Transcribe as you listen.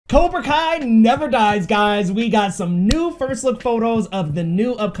Cobra Kai never dies, guys. We got some new first look photos of the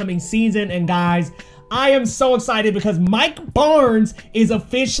new upcoming season, and guys, I am so excited because Mike Barnes is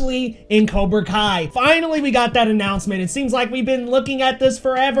officially in Cobra Kai. Finally, we got that announcement. It seems like we've been looking at this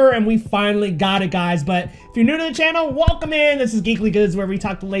forever, and we finally got it, guys. But if you're new to the channel, welcome in. This is Geekly Goods, where we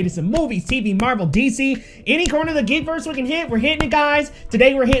talk the latest in movies, TV, Marvel, DC, any corner of the geekverse we can hit, we're hitting it, guys.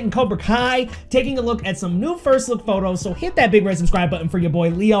 Today, we're hitting Cobra Kai, taking a look at some new first look photos. So hit that big red subscribe button for your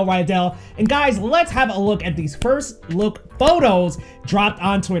boy, Leo Rydell. And guys, let's have a look at these first look photos dropped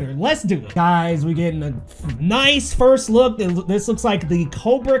on Twitter. Let's do it. Guys, we're getting a nice first look. This looks like the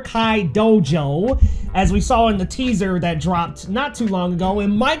Cobra Kai dojo, as we saw in the teaser that dropped not too long ago.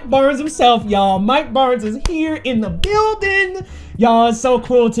 And Mike Barnes himself, y'all. Mike Barnes is here in the building. Y'all, it's so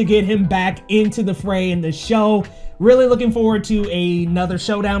cool to get him back into the fray in the show. Really looking forward to another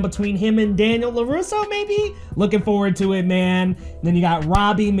showdown between him and Daniel LaRusso, maybe? Looking forward to it, man. And then you got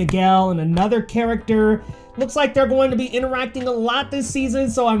Robbie, Miguel, and another character. Looks like they're going to be interacting a lot this season,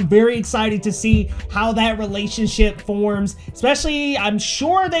 so I'm very excited to see how that relationship forms. Especially, I'm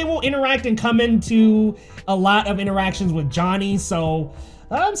sure they will interact and come into a lot of interactions with Johnny, so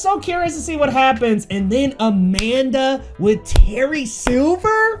I'm so curious to see what happens. And then Amanda with Terry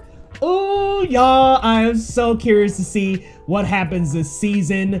Silver? Oh, y'all, I am so curious to see what happens this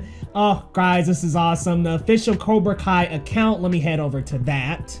season. Oh, guys, this is awesome. The official Cobra Kai account. Let me head over to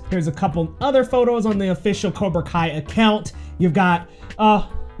that. Here's a couple other photos on the official Cobra Kai account. You've got,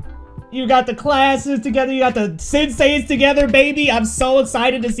 you got the classes together. You got the senseis together, baby. I'm so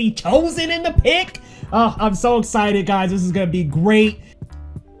excited to see Chosen in the pic. Oh, I'm so excited, guys. This is going to be great.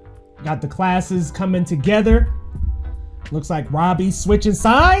 Got the classes coming together. Looks like Robbie switching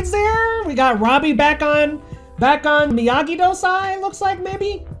sides there. We got Robbie back on Miyagi-Do side, looks like,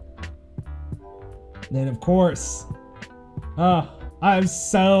 maybe. Then, of course, I'm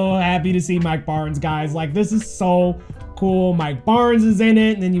so happy to see Mike Barnes, guys. Like, this is so cool. Mike Barnes is in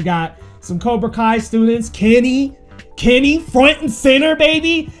it. And then you got some Cobra Kai students. Kenny, front and center,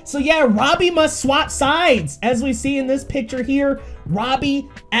 baby. So, yeah, Robbie must swap sides. As we see in this picture here, Robbie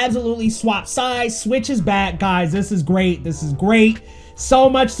absolutely swaps sides, switches back. Guys, this is great. This is great. So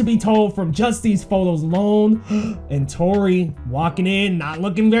much to be told from just these photos alone. And Tori walking in, not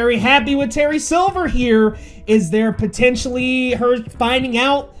looking very happy with Terry Silver here. Is there potentially her finding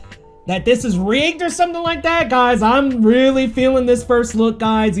out that this is rigged or something like that? Guys, I'm really feeling this first look,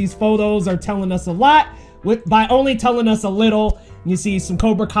 guys. These photos are telling us a lot by only telling us a little. You see some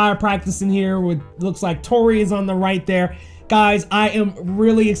Cobra Kai practice in here with, looks like Tori is on the right there. Guys, I am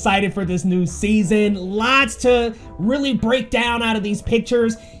really excited for this new season. Lots to really break down out of these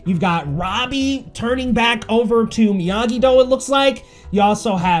pictures. You've got Robbie turning back over to Miyagi-Do, it looks like. You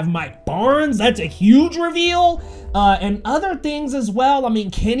also have Mike Barnes. That's a huge reveal. And other things as well. I mean,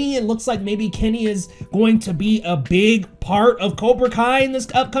 Kenny, it looks like maybe Kenny is going to be a big part of Cobra Kai in this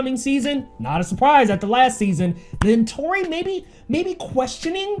upcoming season. Not a surprise at the last season. Then Tori maybe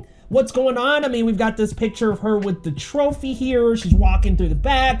questioning what's going on. I mean, we've got this picture of her with the trophy here. She's walking through the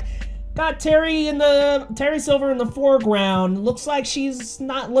back. Got Terry Silver in the foreground. Looks like she's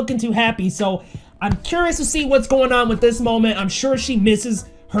not looking too happy. So I'm curious to see what's going on with this moment. I'm sure she misses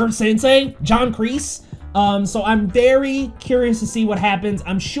her sensei, John Kreese. So I'm very curious to see what happens.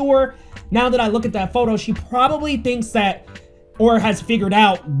 I'm sure now that I look at that photo, she probably thinks that or has figured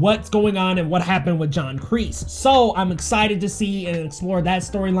out what's going on and what happened with John Kreese. So I'm excited to see and explore that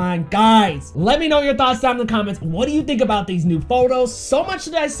storyline. Guys, let me know your thoughts down in the comments. What do you think about these new photos? So much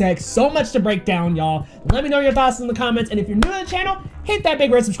to dissect, so much to break down, y'all. Let me know your thoughts in the comments. And if you're new to the channel, hit that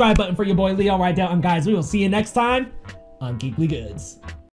big red subscribe button for your boy Leo Rydell. And guys, we will see you next time on Geekly Goods.